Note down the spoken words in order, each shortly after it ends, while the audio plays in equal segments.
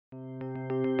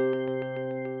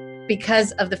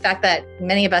because of the fact that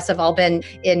many of us have all been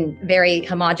in very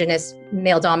homogenous,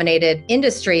 male-dominated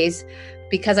industries,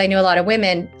 because I knew a lot of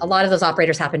women, a lot of those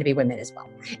operators happen to be women as well.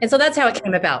 And so that's how it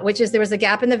came about, which is there was a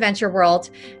gap in the venture world,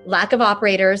 lack of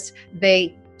operators.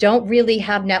 They don't really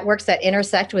have networks that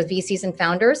intersect with VCs and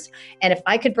founders. And if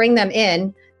I could bring them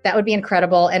in, that would be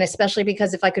incredible. And especially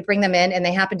because if I could bring them in and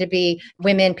they happen to be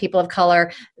women, people of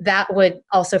color, that would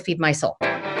also feed my soul.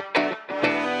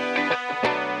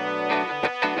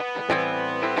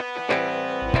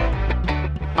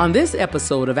 On this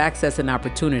episode of Access and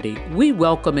Opportunity, we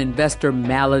welcome investor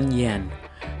Mallun Yen,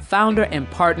 founder and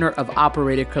partner of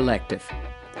Operator Collective.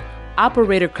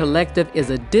 Operator Collective is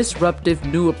a disruptive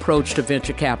new approach to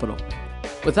venture capital.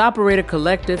 With Operator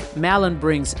Collective, Mallun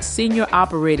brings senior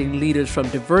operating leaders from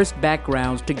diverse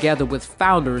backgrounds together with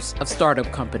founders of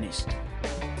startup companies.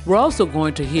 We're also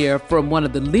going to hear from one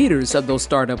of the leaders of those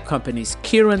startup companies,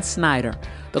 Kieran Snyder,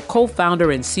 the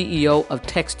co-founder and CEO of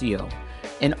Textio,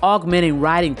 an augmenting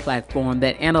writing platform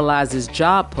that analyzes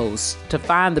job posts to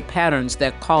find the patterns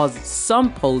that cause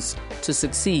some posts to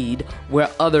succeed where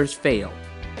others fail.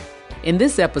 In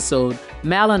this episode,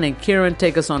 Mallun and Kieran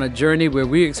take us on a journey where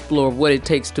we explore what it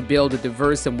takes to build a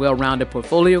diverse and well-rounded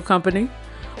portfolio company,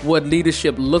 what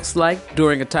leadership looks like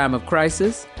during a time of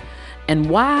crisis, and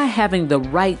why having the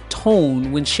right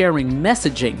tone when sharing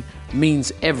messaging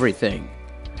means everything.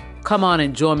 Come on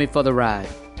and join me for the ride.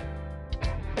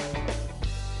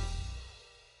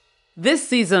 This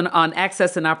season on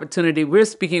Access and Opportunity, we're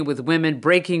speaking with women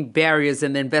breaking barriers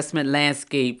in the investment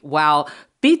landscape while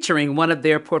featuring one of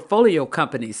their portfolio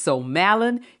companies. So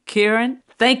Mallun, Kieran,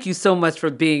 thank you so much for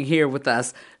being here with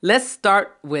us. Let's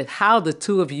start with how the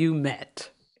two of you met.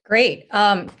 Great.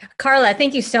 Carla,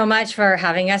 thank you so much for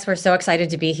having us. We're so excited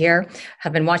to be here.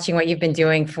 I've been watching what you've been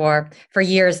doing for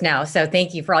years now. So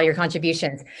thank you for all your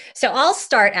contributions. So I'll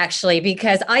start actually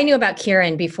because I knew about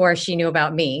Kieran before she knew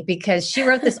about me, because she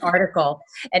wrote this article,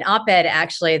 an op-ed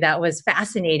actually, that was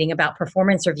fascinating about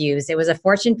performance reviews. It was a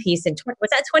Fortune piece in, was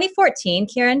that 2014,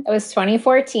 Kieran? It was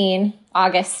 2014,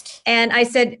 August. And I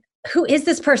said, who is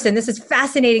this person? This is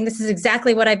fascinating. This is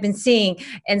exactly what I've been seeing.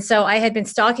 And so I had been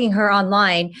stalking her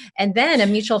online. And then a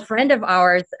mutual friend of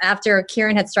ours, after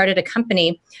Kieran had started a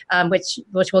company, which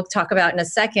we'll talk about in a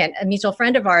second, a mutual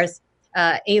friend of ours,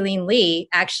 Aileen Lee,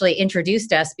 actually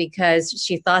introduced us because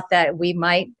she thought that we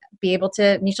might be able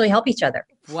to mutually help each other.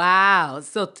 Wow.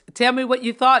 So tell me what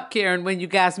you thought, Kieran, when you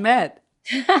guys met.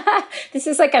 This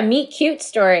is like a meet cute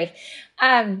story.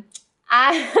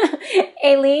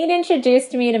 Aileen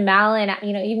introduced me to Mallun.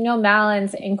 You know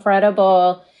Mallun's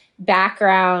incredible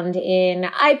background in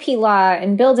IP law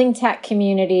and building tech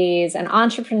communities and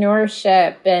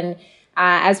entrepreneurship. And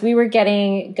as we were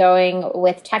getting going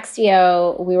with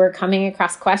Textio, we were coming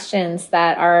across questions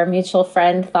that our mutual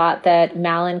friend thought that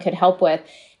Mallun could help with.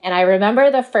 And I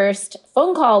remember the first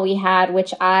phone call we had,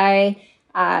 which I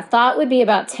thought would be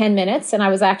about 10 minutes. And I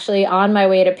was actually on my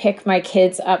way to pick my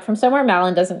kids up from somewhere.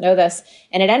 Mallun doesn't know this.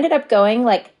 And it ended up going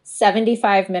like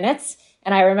 75 minutes.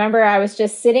 And I remember I was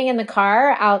just sitting in the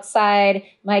car outside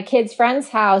my kids' friend's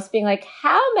house being like,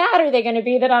 how mad are they going to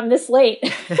be that I'm this late?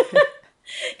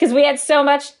 Because we had so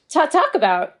much to talk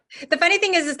about. The funny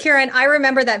thing is, Kieran, I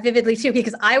remember that vividly too,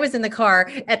 because I was in the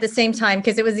car at the same time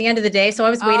because it was the end of the day. So I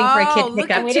was waiting for a kid to pick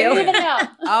up we too. Didn't even know.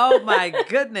 Oh my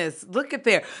goodness. Look at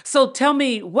there. So tell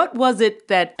me, what was it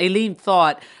that Aileen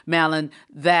thought, Mallun,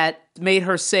 that made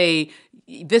her say,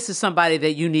 this is somebody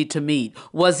that you need to meet?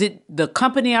 Was it the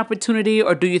company opportunity,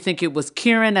 or do you think it was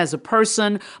Kieran as a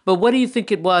person? But what do you think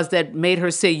it was that made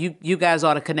her say, you guys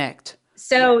ought to connect?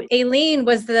 So Aileen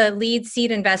was the lead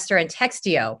seed investor in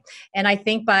Textio. And I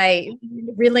think by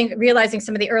realizing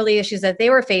some of the early issues that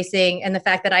they were facing and the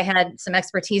fact that I had some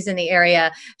expertise in the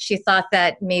area, she thought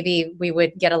that maybe we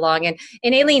would get along. And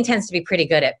Aileen tends to be pretty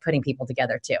good at putting people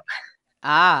together too.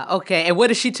 Ah, okay. And what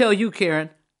did she tell you, Kieran?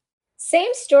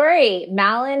 Same story.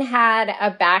 Mallun had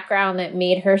a background that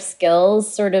made her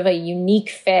skills sort of a unique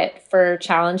fit for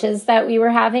challenges that we were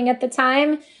having at the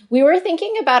time. We were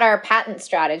thinking about our patent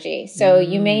strategy. So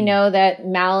you may know that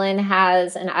Mallun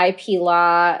has an IP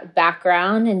law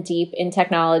background and deep in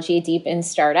technology, deep in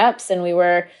startups. And we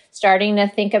were starting to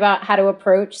think about how to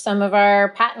approach some of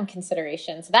our patent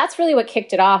considerations. That's really what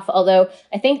kicked it off. Although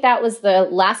I think that was the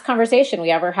last conversation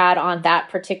we ever had on that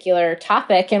particular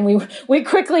topic. And we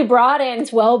quickly broadened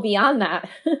well beyond that.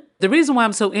 The reason why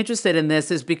I'm so interested in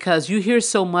this is because you hear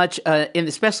so much,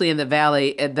 especially in the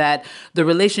Valley, that the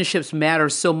relationships matter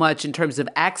so much in terms of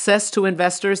access to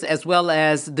investors, as well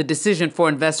as the decision for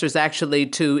investors actually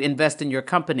to invest in your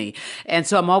company. And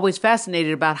so I'm always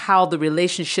fascinated about how the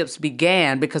relationships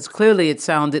began, because clearly it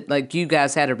sounded like you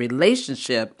guys had a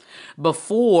relationship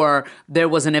before there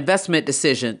was an investment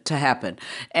decision to happen.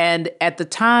 And at the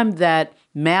time that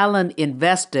Malin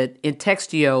invested in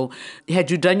Textio, had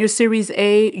you done your Series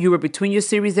A? You were between your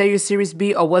Series A, your Series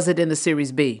B, or was it in the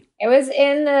Series B? It was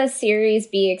in the Series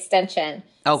B extension.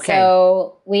 Okay.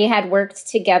 So we had worked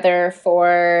together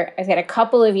for, I said, a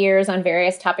couple of years on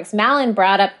various topics. Malin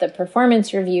brought up the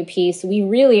performance review piece. We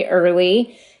really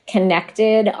early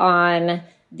connected on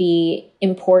the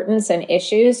importance and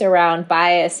issues around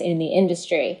bias in the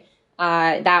industry.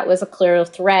 That was a clear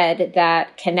thread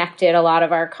that connected a lot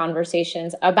of our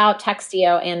conversations about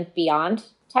Textio and beyond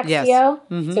Textio. Yes.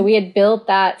 Mm-hmm. So we had built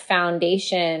that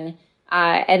foundation.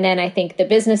 And then I think the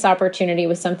business opportunity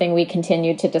was something we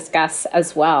continued to discuss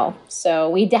as well. So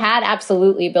we had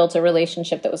absolutely built a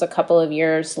relationship that was a couple of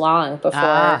years long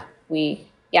before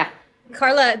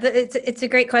Carla, it's a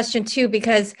great question too,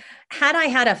 because had I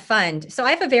had a fund, so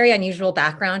I have a very unusual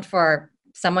background for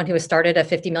someone who has started a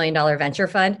 $50 million venture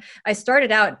fund. I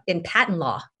started out in patent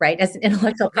law, right? As an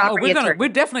intellectual property attorney. We're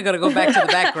definitely going to go back to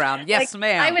the background. Yes,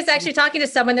 ma'am. I was actually talking to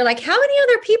someone. They're like, how many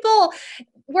other people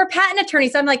were patent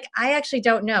attorneys? I'm like, I actually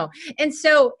don't know. And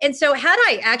so had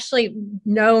I actually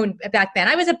known back then,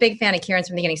 I was a big fan of Kieran's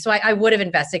from the beginning. So I would have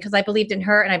invested because I believed in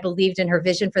her and I believed in her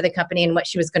vision for the company and what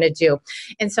she was going to do.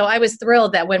 And so I was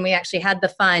thrilled that when we actually had the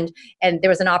fund and there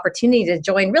was an opportunity to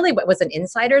join really what was an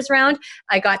insiders round,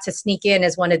 I got to sneak in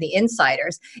as one of the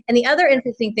insiders. And the other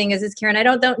interesting thing is Kieran, I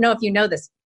don't know if you know this,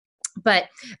 but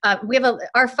we have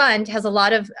our fund has a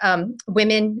lot of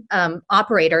women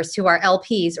operators who are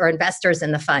LPs or investors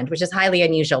in the fund, which is highly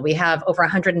unusual. We have over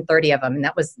 130 of them, and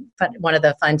that was one of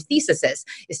the fund theses,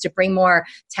 is to bring more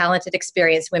talented,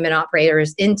 experienced women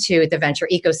operators into the venture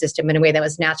ecosystem in a way that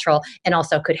was natural and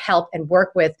also could help and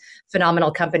work with phenomenal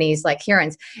companies like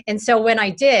Kieran's. And so when I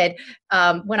did,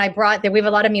 when I brought that, we have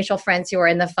a lot of mutual friends who are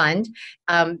in the fund.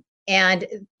 And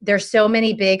there's so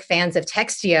many big fans of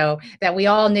Textio that we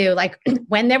all knew, like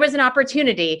when there was an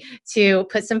opportunity to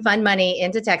put some fun money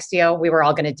into Textio, we were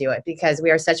all going to do it because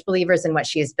we are such believers in what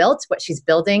she has built, what she's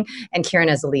building, and Kieran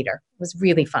as a leader. It was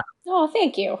really fun. Oh,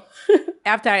 thank you.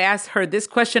 After I asked her this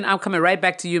question, I'm coming right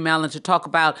back to you, Malin, to talk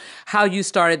about how you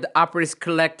started the Operators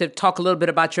Collective, talk a little bit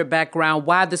about your background,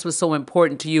 why this was so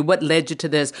important to you, what led you to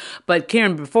this. But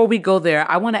Kieran, before we go there,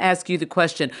 I want to ask you the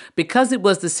question, because it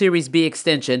was the Series B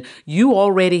extension, you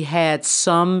already had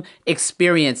some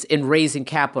experience in raising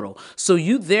capital. So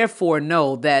you therefore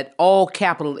know that all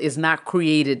capital is not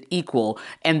created equal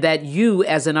and that you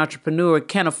as an entrepreneur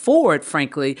can afford,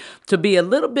 frankly, to be a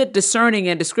little bit discerning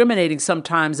and discriminating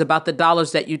sometimes about the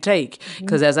dollars that you take.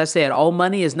 Because as I said, all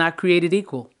money is not created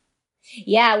equal.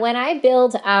 Yeah, when I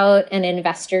build out an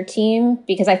investor team,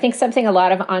 because I think something a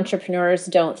lot of entrepreneurs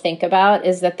don't think about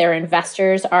is that their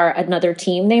investors are another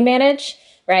team they manage,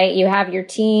 right? You have your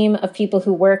team of people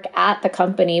who work at the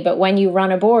company, but when you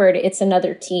run a board, it's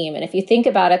another team. And if you think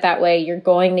about it that way, you're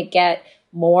going to get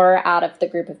more out of the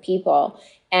group of people.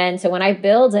 And so when I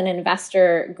build an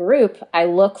investor group, I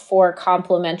look for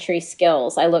complementary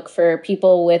skills. I look for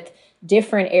people with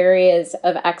different areas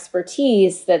of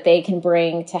expertise that they can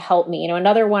bring to help me. You know,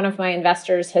 another one of my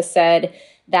investors has said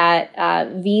that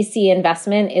VC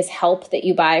investment is help that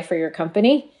you buy for your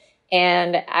company.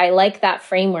 And I like that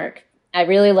framework. I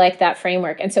really like that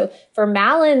framework. And so for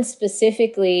Malin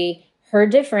specifically, her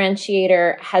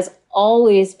differentiator has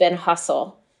always been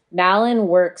hustle. Malin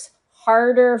works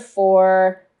harder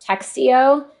for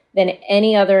Textio than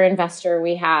any other investor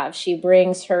we have. She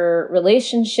brings her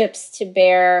relationships to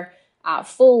bear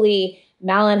fully.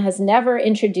 Malin has never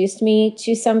introduced me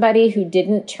to somebody who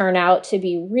didn't turn out to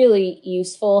be really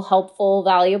useful, helpful,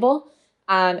 valuable.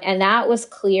 And that was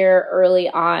clear early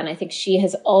on. I think she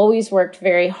has always worked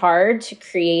very hard to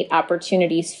create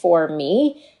opportunities for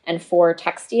me and for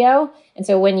Textio. And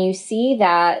so when you see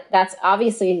that, that's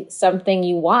obviously something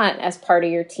you want as part of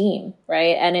your team,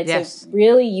 right? And it's a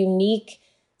really unique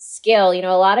skill. You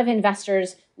know, a lot of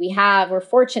investors we're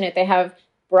fortunate, they have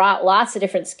brought lots of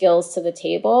different skills to the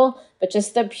table, but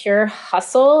just the pure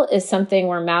hustle is something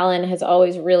where Malin has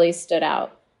always really stood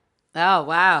out. Oh,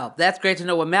 wow. That's great to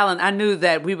know. Well, Malin, I knew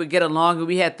that we would get along and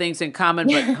we had things in common,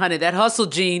 but honey, that hustle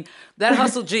gene,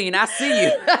 I see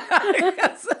you.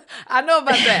 I know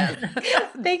about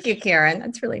that. Thank you, Kieran.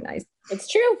 That's really nice. It's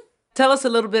true. Tell us a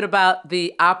little bit about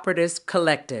the Operators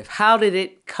Collective. How did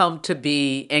it come to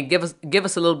be? And give us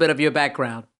a little bit of your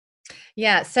background.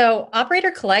 Yeah. So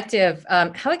Operator Collective,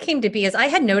 how it came to be is I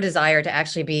had no desire to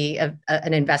actually be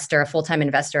an investor, a full-time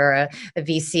investor, a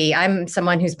VC. I'm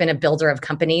someone who's been a builder of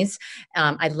companies.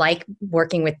 I like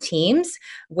working with teams,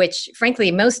 which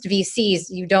frankly, most VCs,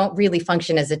 you don't really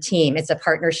function as a team. It's a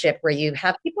partnership where you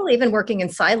have people even working in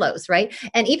silos, right?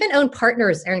 And even own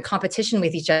partners are in competition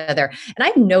with each other. And I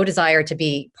have no desire to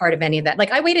be part of any of that.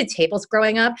 Like I waited tables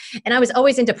growing up and I was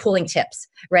always into pooling tips,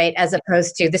 right? As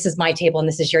opposed to this is my table and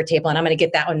this is your table and I'm going to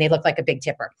get that one. They look like a big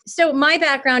tipper. So my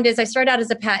background is I started out as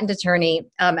a patent attorney,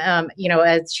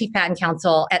 as chief patent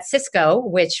counsel at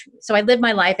Cisco, so I lived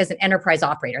my life as an enterprise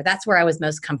operator. That's where I was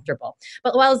most comfortable.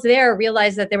 But while I was there, I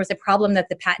realized that there was a problem that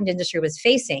the patent industry was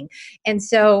facing. And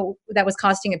so that was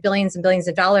costing it billions and billions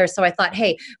of dollars. So I thought,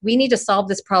 hey, we need to solve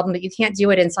this problem, but you can't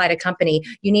do it inside a company.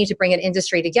 You need to bring an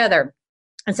industry together.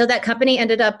 And so that company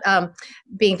ended up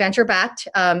being venture backed,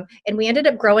 and we ended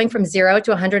up growing from 0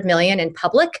 to 100 million in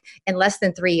public in less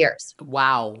than 3 years.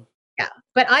 Wow. Yeah.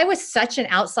 But I was such an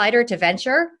outsider to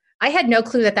venture. I had no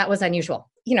clue that was unusual.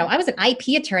 I was an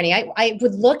IP attorney. I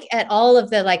would look at all of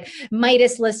the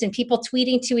Midas list and people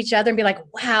tweeting to each other and be like,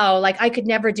 wow, I could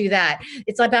never do that.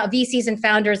 It's about VCs and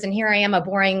founders. And here I am, a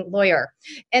boring lawyer.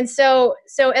 And so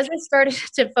as I started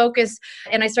to focus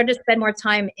and I started to spend more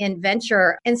time in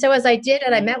venture. And so as I did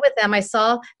and I met with them, I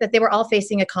saw that they were all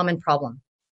facing a common problem,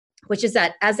 which is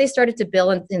that as they started to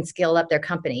build and scale up their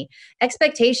company,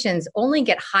 expectations only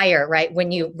get higher, right,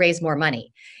 when you raise more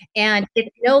money. And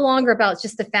it's no longer about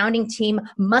just the founding team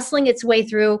muscling its way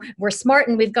through. We're smart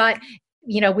and we've got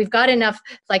enough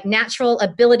natural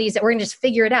abilities that we're going to just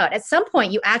figure it out. At some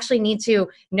point, you actually need to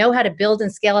know how to build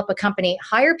and scale up a company,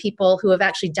 hire people who have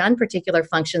actually done particular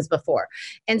functions before.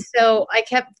 And so I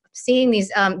kept seeing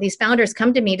these founders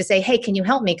come to me to say, hey, can you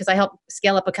help me? Because I helped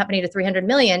scale up a company to 300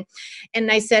 million.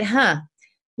 And I said,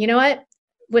 you know what?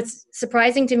 What's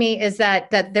surprising to me is that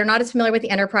they're not as familiar with the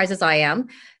enterprise as I am.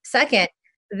 Second,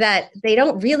 that they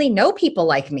don't really know people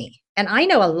like me. And I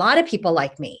know a lot of people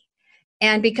like me.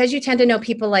 And because you tend to know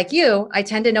people like you, I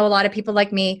tend to know a lot of people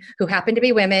like me who happen to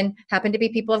be women, happen to be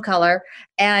people of color.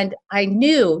 And I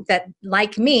knew that,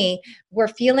 like me, were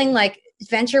feeling like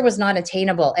venture was not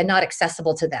attainable and not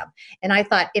accessible to them. And I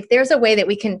thought, if there's a way that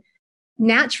we can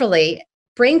naturally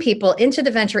bring people into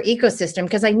the venture ecosystem,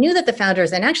 because I knew that the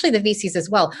founders and actually the VCs as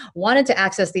well wanted to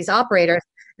access these operators,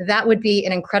 that would be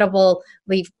an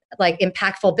incredibly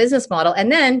impactful business model.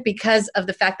 And then because of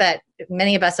the fact that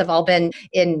many of us have all been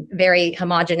in very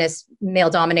homogenous male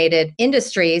dominated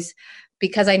industries,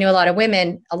 because I knew a lot of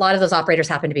women, a lot of those operators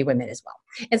happen to be women as well.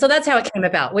 And so that's how it came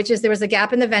about, which is there was a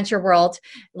gap in the venture world,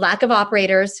 lack of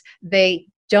operators. They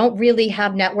don't really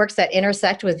have networks that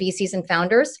intersect with VCs and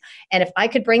founders. And if I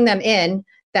could bring them in,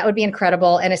 that would be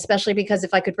incredible. And especially because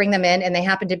if I could bring them in and they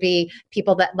happen to be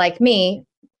people that like me,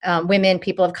 women,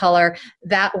 people of color,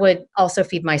 that would also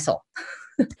feed my soul.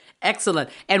 Excellent.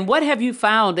 And what have you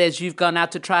found as you've gone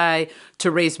out to try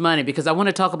to raise money? Because I want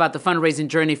to talk about the fundraising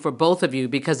journey for both of you,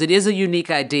 because it is a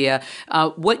unique idea.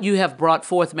 What you have brought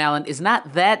forth, Malin, is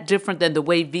not that different than the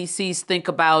way VCs think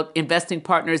about investing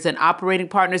partners and operating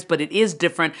partners, but it is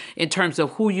different in terms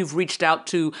of who you've reached out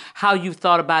to, how you've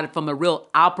thought about it from a real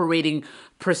operating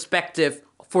perspective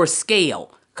for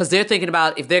scale. Because they're thinking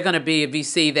about, if they're going to be a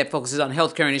VC that focuses on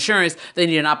healthcare and insurance, they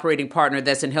need an operating partner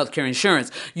that's in healthcare and insurance.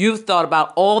 You've thought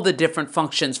about all the different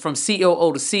functions, from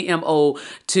COO to CMO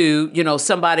to,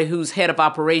 somebody who's head of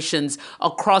operations,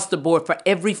 across the board for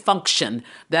every function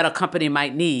that a company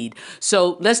might need.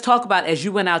 So let's talk about, as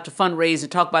you went out to fundraise,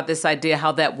 and talk about this idea,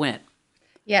 how that went.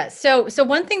 Yeah. So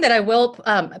one thing that I will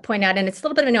point out, and it's a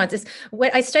little bit of a nuance, is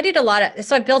what I studied a lot of.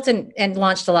 So I built and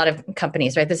launched a lot of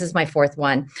companies, right? This is my fourth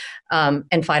one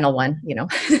and final one.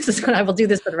 This is when I will do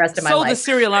this for the rest of my life. So the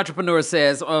serial entrepreneur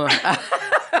says.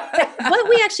 What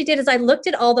we actually did is I looked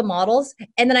at all the models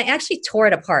and then I actually tore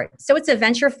it apart. So it's a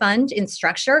venture fund in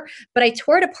structure, but I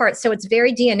tore it apart. So its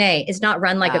very DNA is not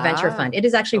run like a venture fund. It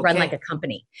is actually run like a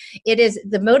company. It is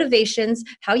the motivations,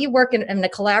 how you work in a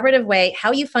collaborative way,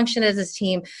 how you function as a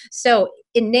team. So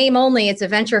in name only, it's a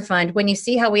venture fund. When you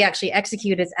see how we actually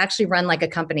execute, it's actually run like a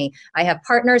company. I have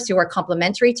partners who are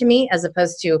complementary to me as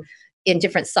opposed to in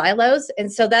different silos.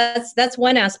 And so that's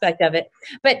one aspect of it.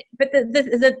 But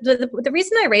the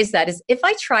reason I raised that is if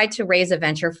I tried to raise a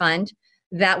venture fund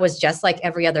that was just like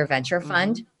every other venture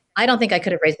fund, I don't think I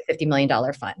could have raised a $50 million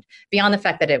fund, beyond the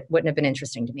fact that it wouldn't have been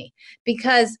interesting to me.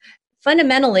 Because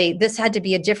fundamentally, this had to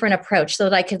be a different approach so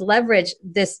that I could leverage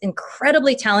this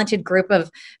incredibly talented group of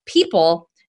people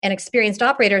and experienced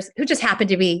operators who just happen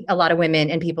to be a lot of women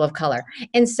and people of color.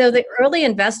 And so the early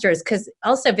investors, because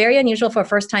also very unusual for a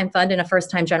first-time fund and a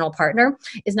first-time general partner,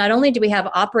 is not only do we have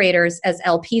operators as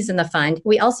LPs in the fund,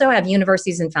 we also have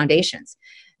universities and foundations.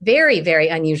 Very, very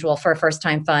unusual for a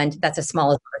first-time fund that's as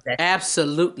small as ours.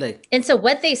 Absolutely. And so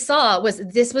what they saw was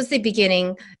this was the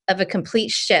beginning of a complete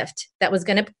shift that was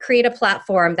going to create a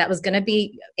platform that was going to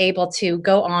be able to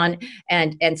go on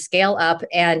and scale up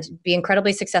and be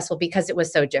incredibly successful because it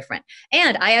was so different.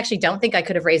 And I actually don't think I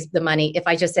could have raised the money if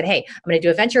I just said, hey, I'm going to do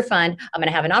a venture fund. I'm going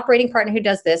to have an operating partner who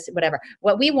does this, whatever.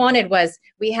 What we wanted was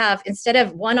we have, instead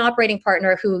of one operating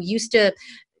partner who used to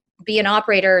be an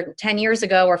operator 10 years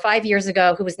ago or 5 years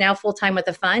ago who is now full-time with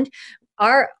the fund,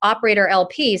 our operator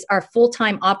LPs are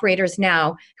full-time operators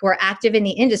now who are active in the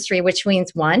industry, which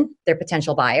means one, they're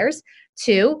potential buyers.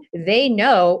 Two, they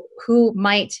know who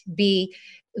might be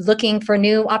looking for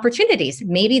new opportunities.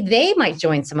 Maybe they might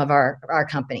join some of our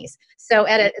companies. So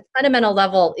at a fundamental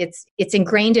level, it's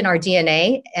ingrained in our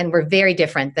DNA, and we're very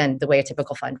different than the way a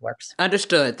typical fund works.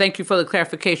 Understood. Thank you for the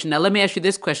clarification. Now, let me ask you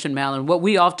this question, Malin. What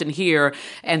we often hear,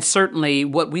 and certainly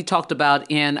what we talked about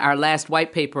in our last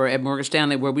white paper at Morgan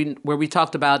Stanley, where we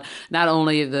talked about not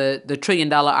only the $1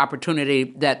 trillion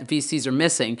opportunity that VCs are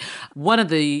missing, one of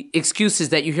the excuses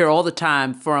that you hear all the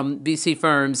time from VC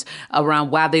firms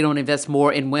around why they don't invest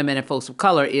more in women and folks of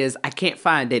color is, I can't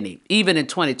find any. Even in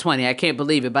 2020, I can't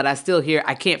believe it, but I still hear,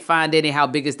 I can't find any. How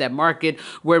big is that market?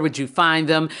 Where would you find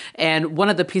them? And one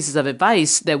of the pieces of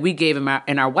advice that we gave in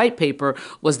our white paper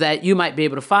was that you might be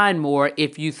able to find more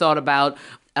if you thought about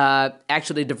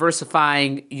actually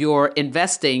diversifying your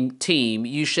investing team.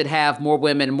 You should have more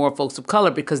women and more folks of color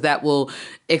because that will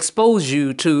expose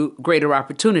you to greater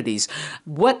opportunities.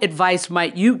 What advice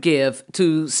might you give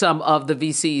to some of the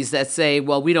VCs that say,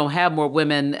 well, we don't have more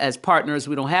women as partners,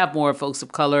 we don't have more folks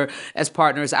of color as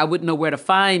partners, I wouldn't know where to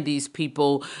find these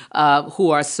people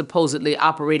who are supposedly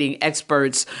operating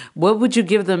experts? What would you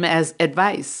give them as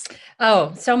advice?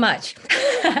 Oh, so much.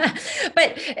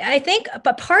 But I think,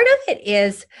 part of it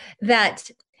is that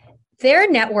their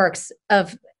networks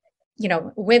of,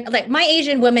 women, like my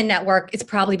Asian women network is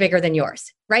probably bigger than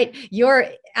yours, right? Your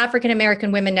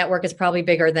African-American women network is probably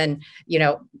bigger than,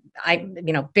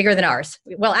 bigger than ours.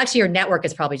 Well, actually your network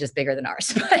is probably just bigger than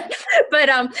ours,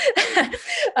 but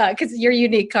because you're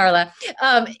unique, Carla.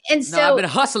 And so I've been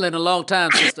hustling a long time,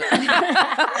 sister.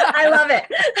 I love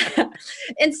it.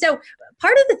 And so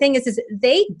part of the thing is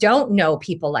they don't know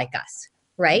people like us,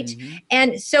 right? Mm-hmm.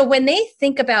 And so when they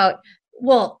think about,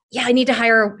 well, yeah, I need to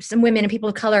hire some women and people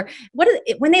of color,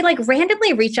 when they like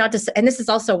randomly reach out to, and this is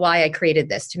also why I created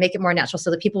this, to make it more natural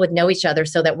so that people would know each other,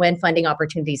 so that when funding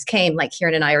opportunities came, like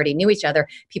Kieran and I already knew each other,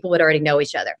 people would already know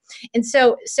each other. And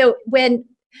so when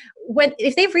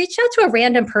if they've reached out to a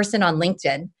random person on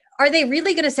LinkedIn, are they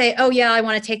really going to say, oh yeah, I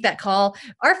want to take that call?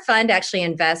 Our fund actually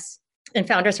invests in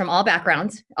founders from all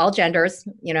backgrounds, all genders,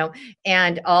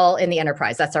 and all in the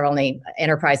enterprise. That's our only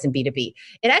enterprise in B2B.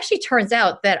 It actually turns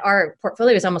out that our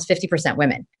portfolio is almost 50%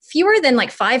 women. Fewer than like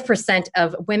 5%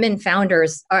 of women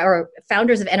founders or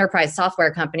founders of enterprise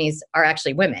software companies are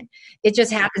actually women. It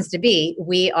just happens to be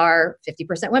we are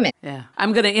 50% women. Yeah.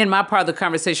 I'm going to end my part of the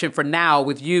conversation for now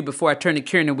with you before I turn to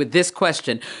Kieran with this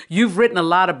question. You've written a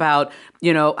lot about,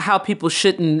 how people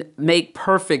shouldn't make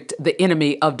perfect the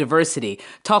enemy of diversity.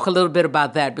 Talk a little bit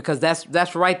about that, because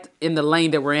that's right in the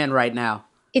lane that we're in right now.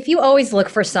 If you always look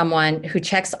for someone who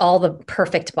checks all the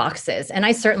perfect boxes, and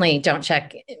I certainly don't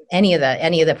check any of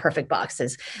the perfect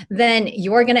boxes, then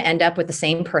you're going to end up with the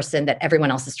same person that everyone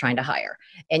else is trying to hire.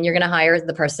 And you're going to hire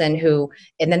the person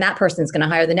and then that person's going to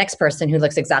hire the next person who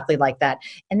looks exactly like that.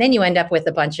 And then you end up with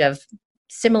a bunch of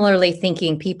similarly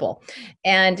thinking people.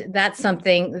 And that's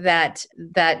something that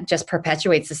just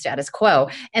perpetuates the status quo.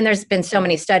 And there's been so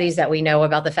many studies that we know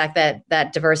about the fact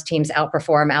that diverse teams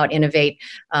outperform, out-innovate,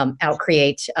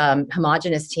 out-create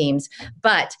homogenous teams.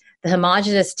 But the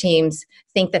homogenous teams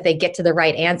think that they get to the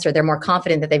right answer. They're more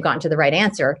confident that they've gotten to the right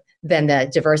answer than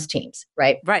the diverse teams,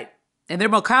 right? Right. And they're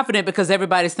more confident because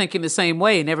everybody's thinking the same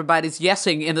way and everybody's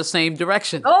yesing in the same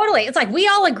direction. Totally. It's like, we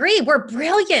all agree we're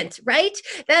brilliant, right?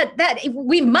 That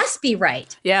we must be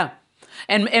right. Yeah.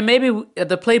 And maybe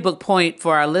the playbook point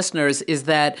for our listeners is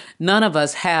that none of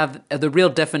us have the real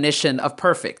definition of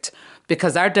perfect,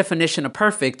 because our definition of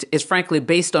perfect is frankly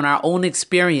based on our own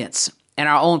experience and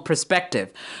our own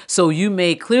perspective. So you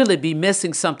may clearly be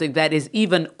missing something that is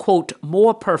even, quote,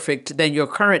 more perfect than your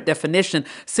current definition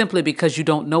simply because you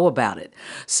don't know about it.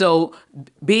 So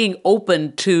being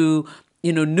open to,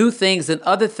 new things and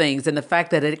other things, and the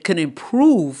fact that it can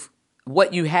improve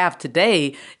what you have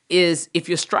today is, if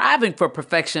you're striving for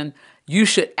perfection, you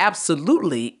should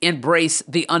absolutely embrace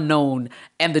the unknown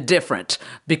and the different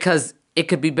because it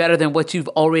could be better than what you've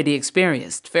already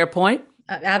experienced. Fair point?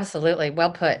 Absolutely.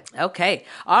 Well put. Okay.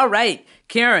 All right.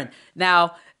 Karen,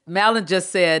 now, Malin just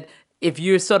said, if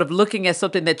you're sort of looking at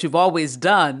something that you've always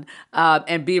done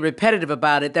and be repetitive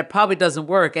about it, that probably doesn't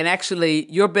work. And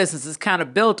actually, your business is kind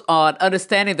of built on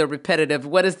understanding the repetitive.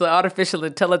 What is the artificial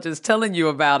intelligence telling you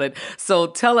about it? So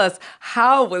tell us,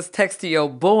 how was Textio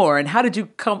born? How did you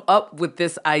come up with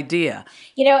this idea?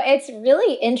 It's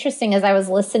really interesting as I was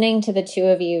listening to the two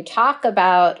of you talk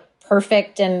about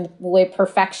perfect and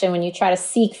perfection. When you try to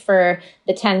seek for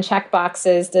the 10 check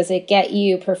boxes, does it get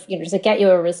you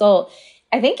a result?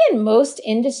 I think in most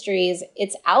industries,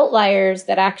 it's outliers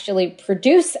that actually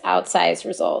produce outsized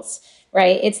results,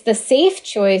 right? It's the safe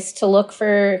choice to look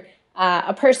for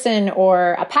a person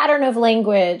or a pattern of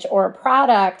language or a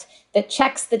product that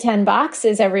checks the 10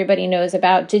 boxes everybody knows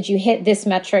about. Did you hit this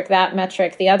metric, that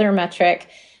metric, the other metric?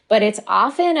 But it's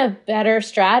often a better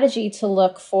strategy to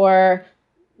look for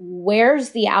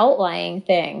where's the outlying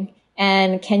thing.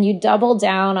 And can you double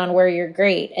down on where you're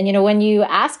great? And, when you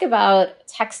ask about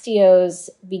Textio's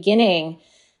beginning,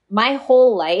 my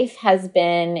whole life has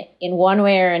been in one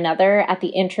way or another at the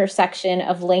intersection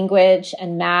of language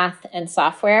and math and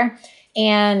software.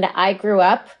 And I grew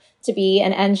up to be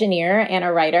an engineer and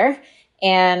a writer.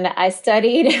 And I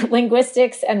studied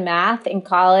linguistics and math in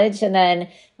college. And then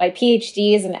my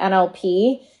PhD is in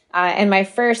NLP. And my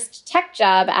first tech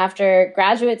job after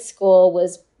graduate school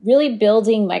was really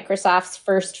building Microsoft's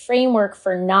first framework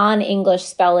for non-English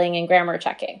spelling and grammar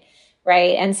checking,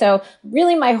 right? And so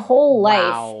really my whole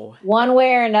life, one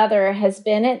way or another, has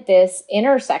been at this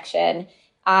intersection.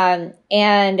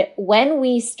 And when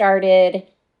we started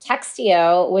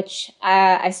Textio, which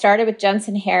I started with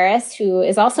Jensen Harris, who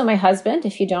is also my husband,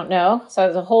 if you don't know. So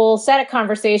there's a whole set of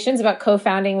conversations about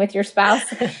co-founding with your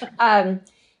spouse.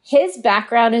 His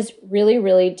background is really,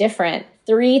 really different.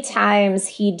 3 times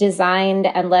he designed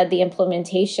and led the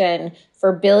implementation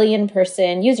for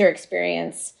billion-person user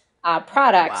experience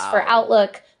products for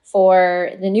Outlook,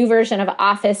 for the new version of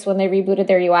Office when they rebooted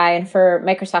their UI, and for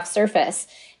Microsoft Surface.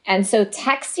 And so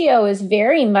Textio is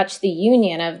very much the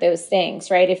union of those things,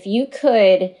 right? If you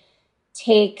could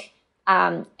take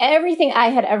everything I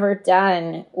had ever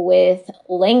done with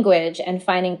language and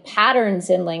finding patterns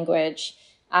in language,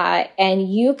 and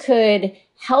you could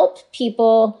help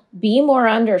people be more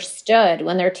understood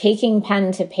when they're taking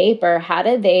pen to paper. How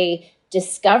do they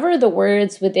discover the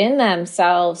words within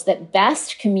themselves that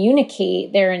best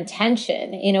communicate their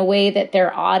intention in a way that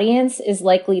their audience is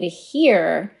likely to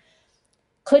hear?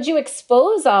 Could you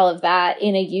expose all of that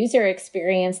in a user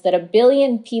experience that 1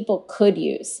 billion people could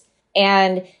use?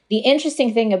 And the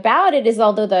interesting thing about it is,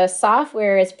 although the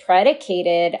software is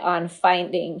predicated on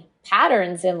finding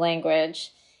patterns in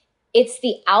language, it's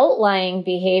the outlying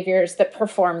behaviors that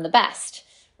perform the best,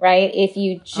 right? If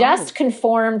you just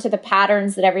conform to the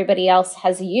patterns that everybody else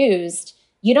has used,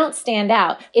 you don't stand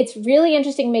out. It's really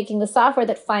interesting making the software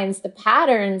that finds the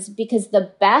patterns, because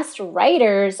the best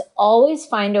writers always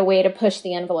find a way to push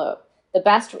the envelope. The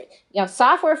best,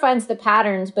 software finds the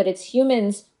patterns, but it's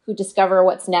humans who discover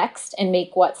what's next and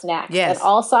make what's next. Yes. And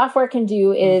all software can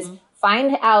do is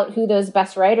find out who those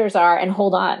best writers are and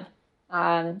hold on.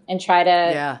 And try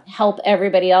to help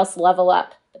everybody else level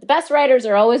up. But the best writers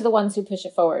are always the ones who push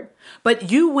it forward. But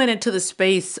you went into the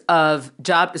space of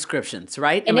job descriptions,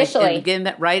 right? Initially. Am I getting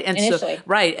that right? And Initially.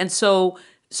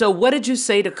 So what did you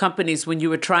say to companies when you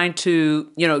were trying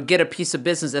to, get a piece of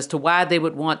business as to why they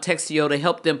would want Textio to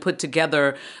help them put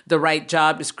together the right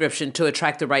job description to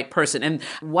attract the right person, and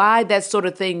why that sort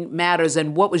of thing matters?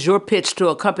 And what was your pitch to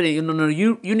a company? No,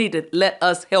 you need to let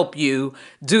us help you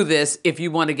do this if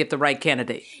you want to get the right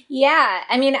candidate. Yeah.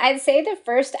 I mean, I'd say the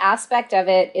first aspect of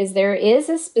it is there is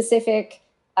a specific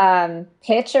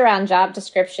pitch around job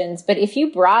descriptions. But if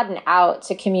you broaden out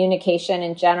to communication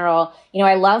in general,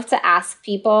 I love to ask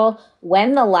people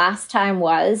when the last time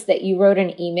was that you wrote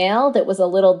an email that was a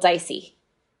little dicey.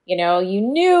 You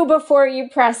knew before you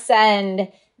press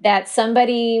send that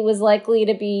somebody was likely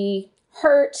to be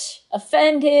hurt,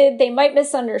 offended, they might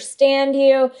misunderstand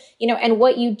you, and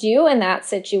what you do in that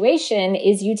situation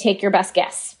is you take your best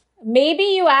guess. Maybe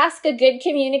you ask a good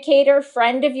communicator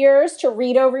friend of yours to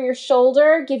read over your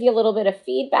shoulder, give you a little bit of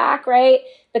feedback, right?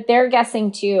 But they're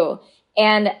guessing too.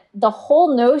 And the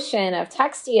whole notion of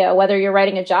Textio, whether you're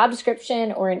writing a job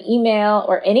description or an email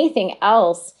or anything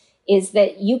else, is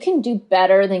that you can do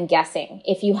better than guessing.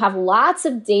 If you have lots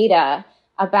of data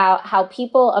about how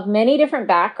people of many different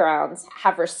backgrounds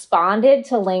have responded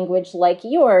to language like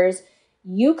yours,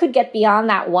 you could get beyond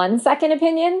that 1 second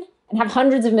opinion and have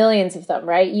hundreds of millions of them,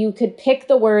 right? You could pick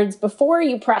the words before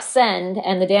you press send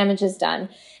and the damage is done.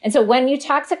 And so when you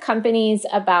talk to companies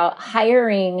about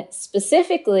hiring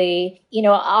specifically,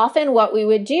 often what we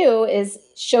would do is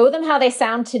show them how they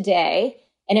sound today.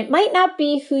 And it might not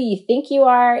be who you think you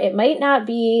are. It might not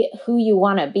be who you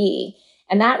want to be.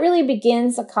 And that really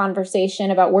begins a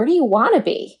conversation about where do you want to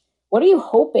be? What are you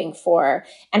hoping for?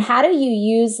 And how do you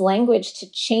use language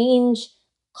to change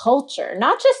culture,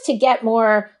 not just to get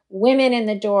more women in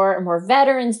the door, or more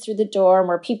veterans through the door,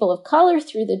 more people of color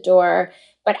through the door,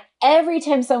 but every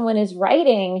time someone is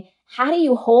writing, how do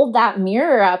you hold that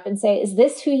mirror up and say, is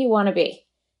this who you want to be?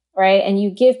 Right? And you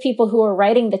give people who are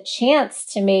writing the chance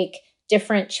to make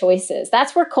different choices.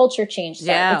 That's where culture change starts.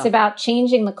 Yeah. It's about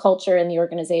changing the culture in the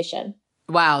organization.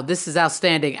 Wow, this is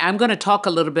outstanding. I'm going to talk a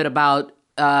little bit about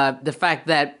the fact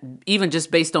that even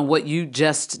just based on what you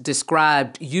just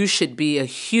described, you should be a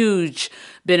huge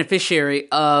beneficiary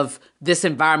of this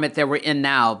environment that we're in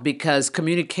now, because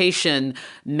communication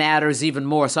matters even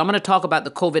more. So I'm going to talk about the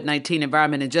COVID-19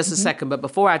 environment in just a second. But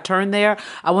before I turn there,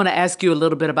 I want to ask you a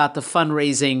little bit about the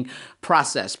fundraising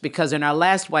process, because in our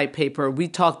last white paper, we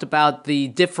talked about the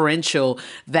differential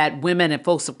that women and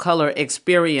folks of color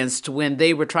experienced when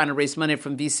they were trying to raise money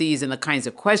from VCs and the kinds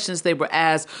of questions they were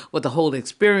asked, what the whole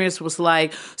experience was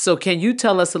like. So can you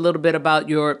tell us a little bit about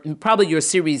probably your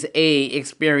Series A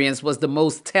experience was the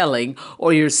most telling,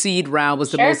 or your seed round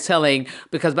was the most telling,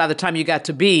 because by the time you got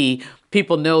to B,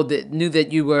 people knew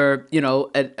that you were,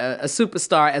 a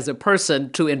superstar as a person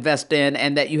to invest in,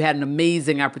 and that you had an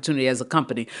amazing opportunity as a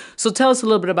company. So tell us a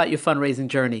little bit about your fundraising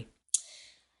journey.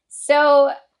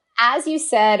 So as you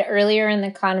said earlier in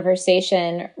the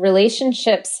conversation,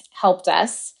 relationships helped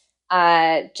us.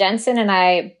 Jensen and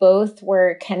I both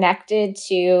were connected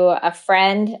to a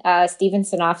friend, Steven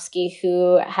Sinofsky,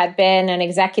 who had been an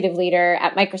executive leader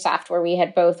at Microsoft, where we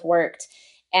had both worked.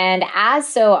 And as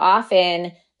so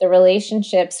often, the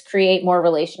relationships create more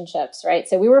relationships, right?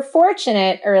 So we were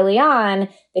fortunate early on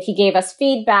that he gave us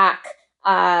feedback,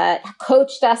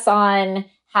 coached us on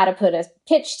how to put a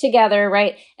pitch together,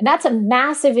 right? And that's a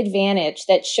massive advantage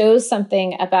that shows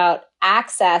something about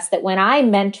access, that when I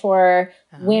mentor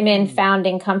women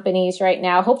founding companies right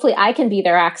now, hopefully I can be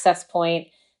their access point,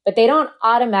 but they don't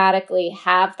automatically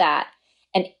have that.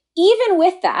 And even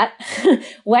with that,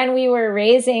 when we were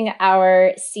raising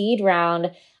our seed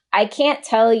round, I can't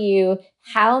tell you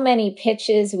how many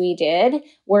pitches we did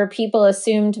where people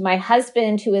assumed my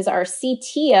husband, who is our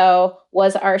CTO,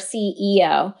 was our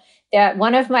CEO. That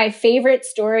one of my favorite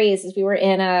stories is we were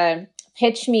in a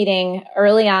pitch meeting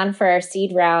early on for our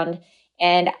seed round,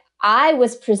 and I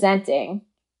was presenting,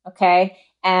 okay?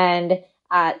 And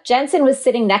Jensen was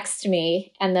sitting next to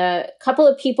me, and the couple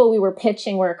of people we were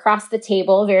pitching were across the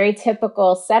table, very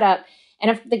typical setup. And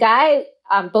if the guy,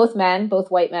 both men, both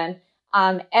white men,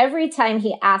 every time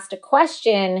he asked a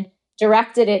question,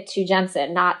 directed it to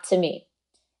Jensen, not to me,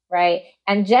 right?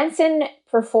 And Jensen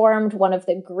performed one of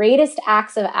the greatest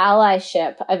acts of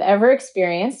allyship I've ever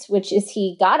experienced, which is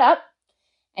he got up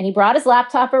and he brought his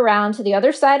laptop around to the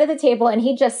other side of the table, and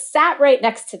he just sat right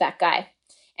next to that guy.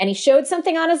 And he showed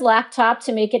something on his laptop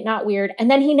to make it not weird, and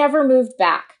then he never moved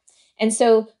back. And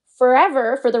so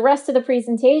forever, for the rest of the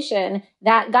presentation,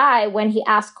 that guy, when he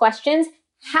asked questions,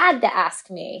 had to ask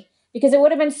me, because it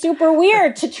would have been super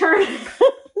weird to turn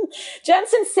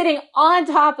Jensen sitting on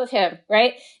top of him,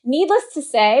 right? Needless to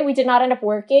say, we did not end up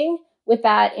working with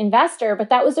that investor, but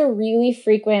that was a really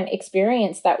frequent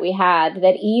experience that we had,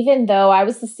 that even though I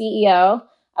was the CEO,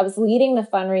 I was leading the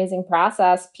fundraising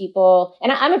process, people,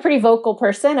 and I'm a pretty vocal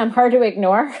person. I'm hard to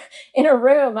ignore in a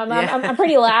room. I'm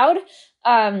pretty loud.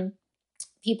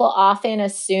 People often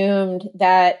assumed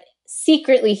that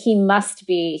secretly he must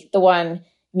be the one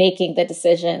making the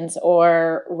decisions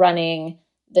or running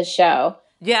the show.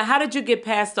 Yeah. How did you get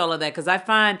past all of that? Because I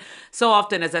find so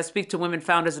often as I speak to women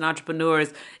founders and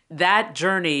entrepreneurs, that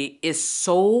journey is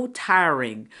so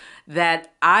tiring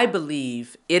that I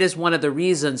believe it is one of the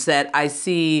reasons that I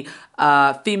see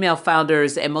female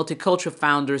founders and multicultural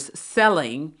founders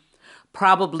selling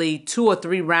probably 2 or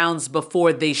 3 rounds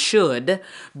before they should,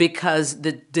 because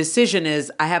the decision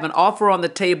is, I have an offer on the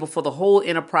table for the whole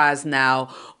enterprise now,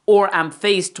 or I'm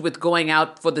faced with going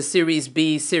out for the Series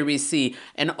B, Series C.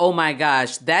 And oh my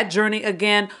gosh, that journey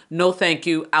again, no thank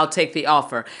you, I'll take the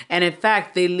offer. And in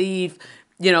fact, they leave,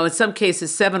 in some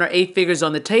cases, 7 or 8 figures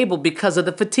on the table because of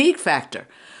the fatigue factor.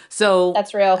 So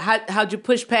that's real. How'd you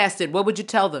push past it? What would you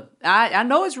tell them? I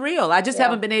know it's real. I just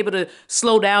haven't been able to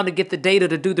slow down to get the data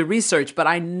to do the research, but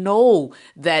I know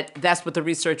that that's what the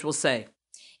research will say.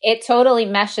 It totally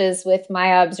meshes with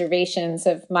my observations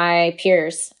of my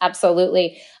peers.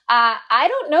 Absolutely. I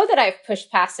don't know that I've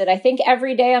pushed past it. I think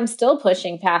every day I'm still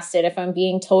pushing past it, if I'm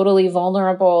being totally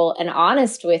vulnerable and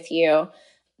honest with you.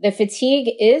 The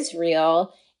fatigue is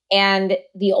real. And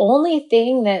the only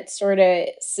thing that sort of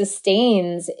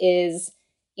sustains is,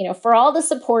 for all the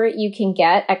support you can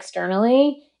get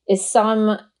externally, is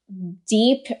some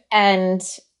deep and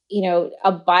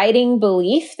abiding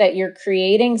belief that you're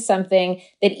creating something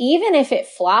that even if it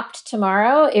flopped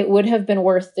tomorrow, it would have been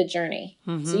worth the journey.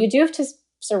 Mm-hmm. So you do have to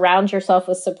surround yourself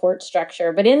with support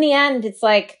structure. But in the end, it's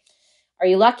like, are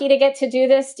you lucky to get to do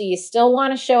this? Do you still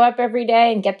want to show up every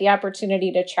day and get the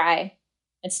opportunity to try?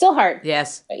 It's still hard.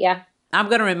 Yes. But yeah. I'm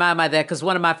going to remind my that because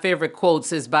one of my favorite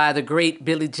quotes is by the great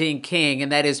Billie Jean King,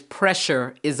 and that is,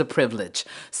 pressure is a privilege.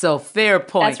 So fair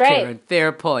point, That's right. Karen.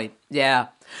 Fair point. Yeah.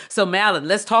 So Malin,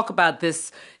 let's talk about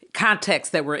this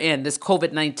context that we're in, this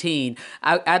COVID-19.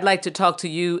 I'd like to talk to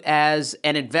you as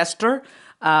an investor.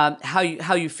 How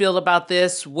you feel about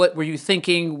this? What were you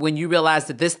thinking when you realized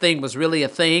that this thing was really a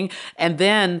thing? And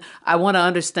then I want to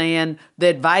understand the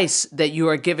advice that you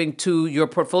are giving to your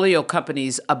portfolio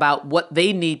companies about what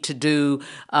they need to do.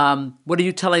 What are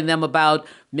you telling them about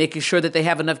making sure that they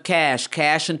have enough cash?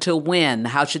 Cash until when?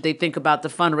 How should they think about the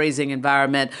fundraising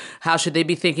environment? How should they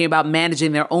be thinking about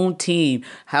managing their own team?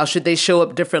 How should they show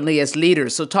up differently as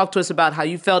leaders? So talk to us about how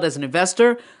you felt as an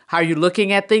investor, how you're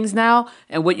looking at things now,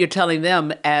 and what you're telling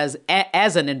them as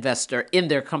an investor in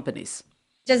their companies.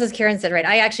 Just as Karen said, right,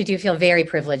 I actually do feel very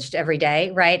privileged every day,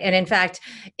 right? And in fact,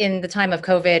 in the time of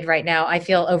COVID right now, I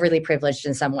feel overly privileged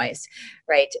in some ways,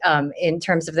 right? In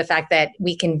terms of the fact that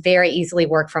we can very easily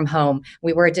work from home.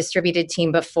 We were a distributed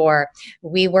team before.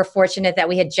 We were fortunate that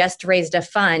we had just raised a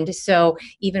fund. So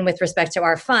even with respect to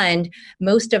our fund,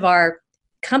 most of our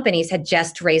companies had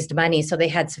just raised money, so they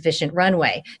had sufficient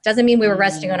runway. Doesn't mean we were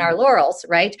resting on our laurels,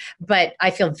 right? But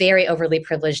I feel very overly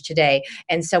privileged today.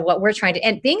 And so what we're trying to,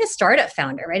 and being a startup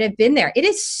founder, right? I've been there. It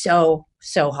is so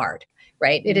hard,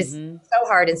 right? It is so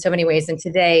hard in so many ways. And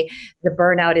today the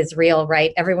burnout is real,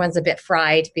 right? Everyone's a bit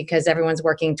fried because everyone's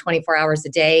working 24 hours a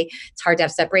day. It's hard to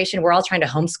have separation. We're all trying to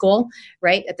homeschool,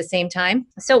 right? At the same time.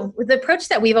 So the approach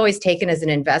that we've always taken as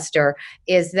an investor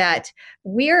is that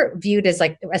we're viewed as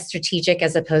like a strategic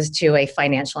as opposed to a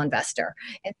financial investor.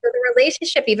 And so the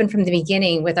relationship, even from the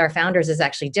beginning with our founders, is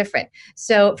actually different.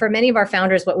 So for many of our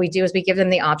founders, what we do is we give them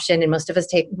the option, and most of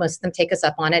them take us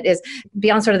up on it, is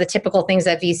beyond sort of the typical things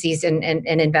that VCs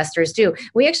and investors do.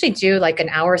 We actually do like an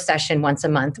hour session once a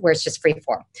month where it's just free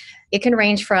form. It can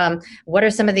range from what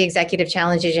are some of the executive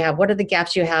challenges you have? What are the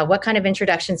gaps you have? What kind of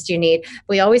introductions do you need?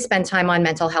 We always spend time on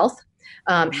mental health.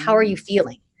 How are you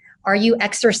feeling? Are you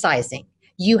exercising?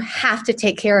 You have to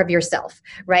take care of yourself,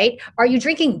 right? Are you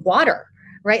drinking water,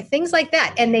 right? Things like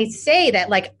that. And they say that,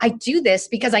 like, I do this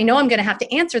because I know I'm going to have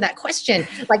to answer that question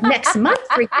like next month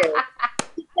for you.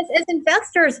 Because as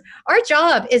investors, our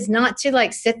job is not to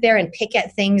like sit there and pick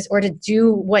at things or to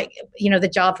do what,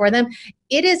 the job for them.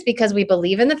 It is because we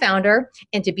believe in the founder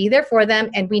and to be there for them,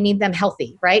 and we need them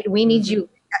healthy, right? We need you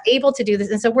able to do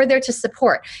this. And so we're there to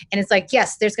support. And it's like,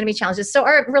 yes, there's going to be challenges. So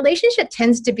our relationship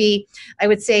tends to be, I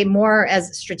would say, more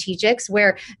as strategics,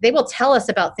 where they will tell us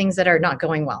about things that are not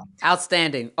going well.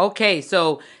 Outstanding. Okay.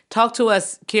 So talk to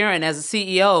us, Karen, as a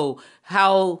CEO,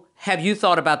 how have you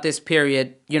thought about this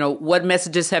period? What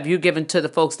messages have you given to the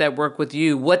folks that work with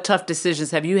you? What tough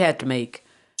decisions have you had to make?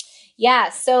 Yeah,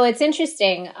 so it's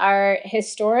interesting. Our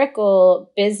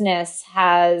historical business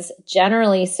has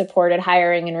generally supported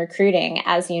hiring and recruiting,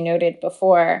 as you noted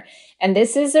before. And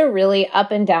this is a really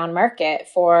up and down market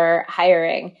for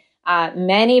hiring.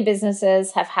 Many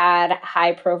businesses have had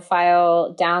high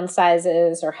profile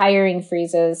downsizes or hiring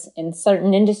freezes in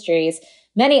certain industries.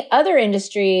 Many other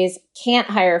industries can't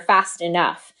hire fast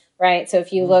enough, right? So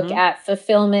if you look at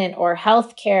fulfillment or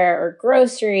healthcare or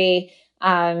grocery,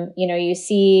 you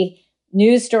see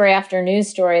news story after news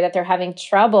story that they're having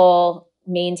trouble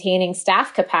maintaining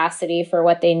staff capacity for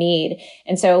what they need.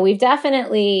 And so we've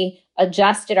definitely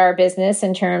adjusted our business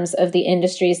in terms of the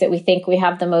industries that we think we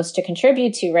have the most to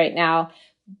contribute to right now.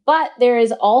 But there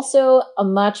is also a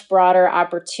much broader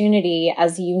opportunity,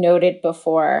 as you noted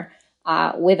before.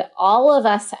 With all of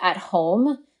us at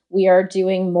home, we are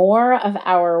doing more of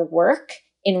our work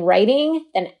in writing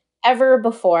than ever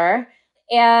before.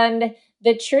 And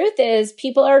the truth is,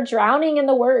 people are drowning in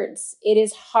the words. It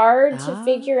is hard to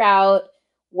figure out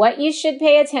what you should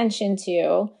pay attention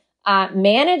to.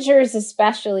 Managers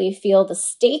especially feel the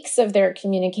stakes of their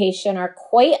communication are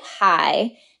quite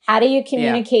high. How do you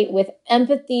communicate with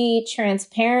empathy,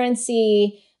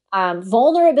 transparency,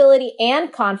 vulnerability,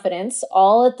 and confidence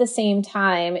all at the same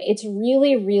time? It's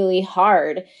really, really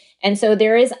hard. And so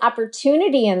there is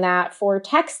opportunity in that for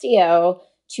Textio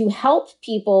to help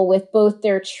people with both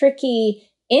their tricky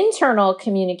internal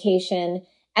communication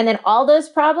and then all those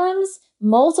problems,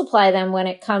 multiply them when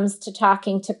it comes to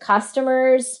talking to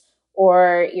customers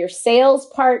or your sales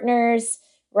partners,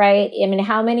 right? I mean,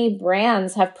 how many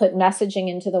brands have put messaging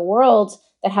into the world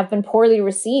that have been poorly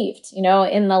received,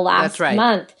 in the last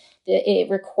month? It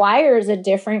requires a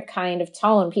different kind of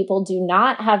tone. People do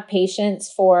not have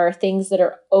patience for things that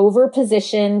are over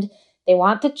positioned. They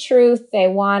want the truth. They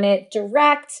want it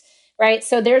direct, right?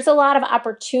 So there's a lot of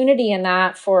opportunity in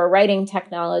that for writing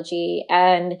technology.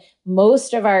 And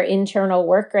most of our internal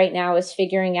work right now is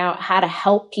figuring out how to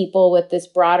help people with this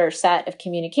broader set of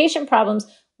communication problems,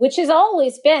 which has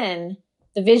always been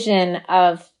the vision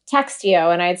of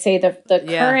Textio. And I'd say the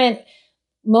current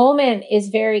moment is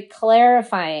very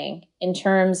clarifying in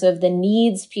terms of the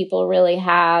needs people really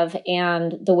have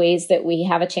and the ways that we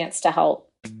have a chance to help.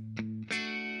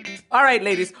 All right,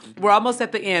 ladies, we're almost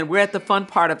at the end. We're at the fun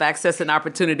part of Access and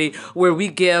Opportunity, where we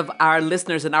give our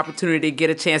listeners an opportunity to get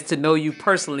a chance to know you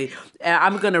personally.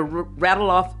 I'm going to rattle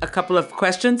off a couple of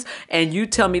questions, and you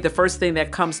tell me the first thing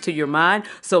that comes to your mind.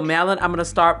 So, Malin, I'm going to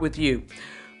start with you.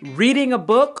 Reading a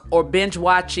book or binge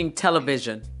watching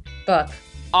television? Book.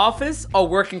 Office or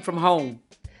working from home?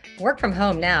 Work from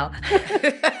home now.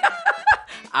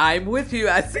 I'm with you.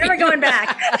 I see. Never going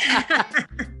back.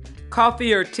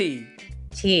 Coffee or tea?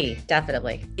 Tea,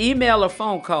 definitely. Email or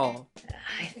phone call?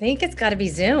 I think it's got to be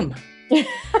Zoom.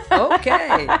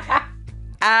 Okay.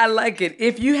 I like it.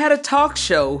 If you had a talk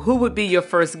show, who would be your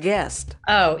first guest?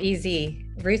 Oh, easy.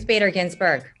 Ruth Bader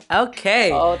Ginsburg.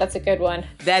 Okay. Oh, that's a good one.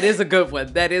 That is a good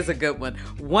one. That is a good one.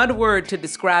 One word to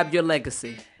describe your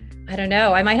legacy. I don't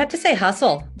know. I might have to say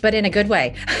hustle, but in a good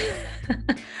way.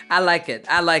 I like it.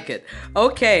 I like it.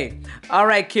 Okay. All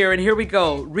right, Kieran, here we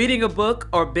go. Reading a book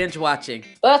or binge watching?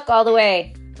 Book all the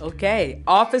way. Okay.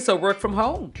 Office or work from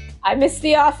home? I miss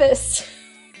the office.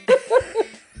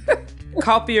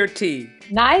 Coffee or tea?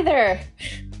 Neither.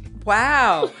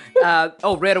 Wow.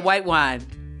 Red or white wine?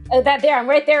 I'm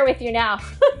right there with you now.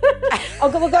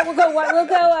 We'll go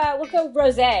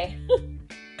rosé.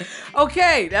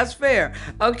 Okay, that's fair.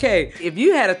 Okay, if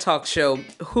you had a talk show,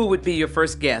 who would be your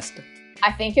first guest?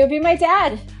 I think it would be my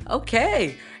dad.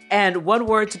 Okay, and one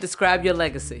word to describe your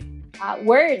legacy?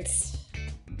 Words.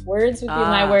 Words would be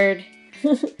my word.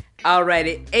 All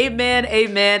righty. Amen,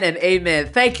 amen, and amen.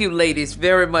 Thank you, ladies,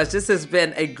 very much. This has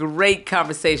been a great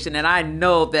conversation, and I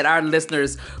know that our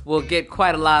listeners will get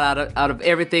quite a lot out of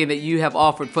everything that you have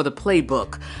offered for the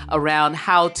playbook around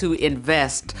how to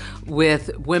invest with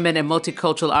women and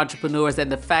multicultural entrepreneurs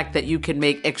and the fact that you can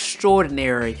make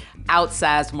extraordinary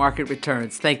outsized market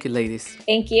returns. Thank you, ladies.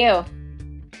 Thank you.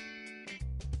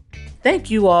 Thank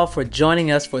you all for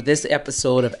joining us for this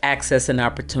episode of Access and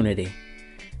Opportunity.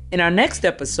 In our next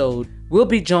episode, we'll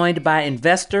be joined by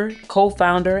investor,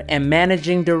 co-founder, and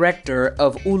managing director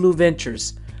of Ulu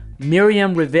Ventures,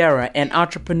 Miriam Rivera, and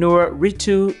entrepreneur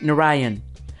Ritu Narayan,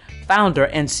 founder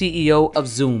and CEO of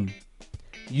Zoom.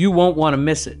 You won't want to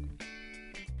miss it.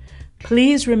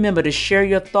 Please remember to share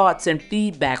your thoughts and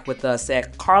feedback with us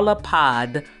at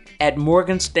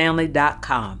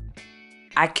carlapod@morganstanley.com.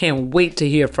 I can't wait to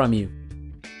hear from you.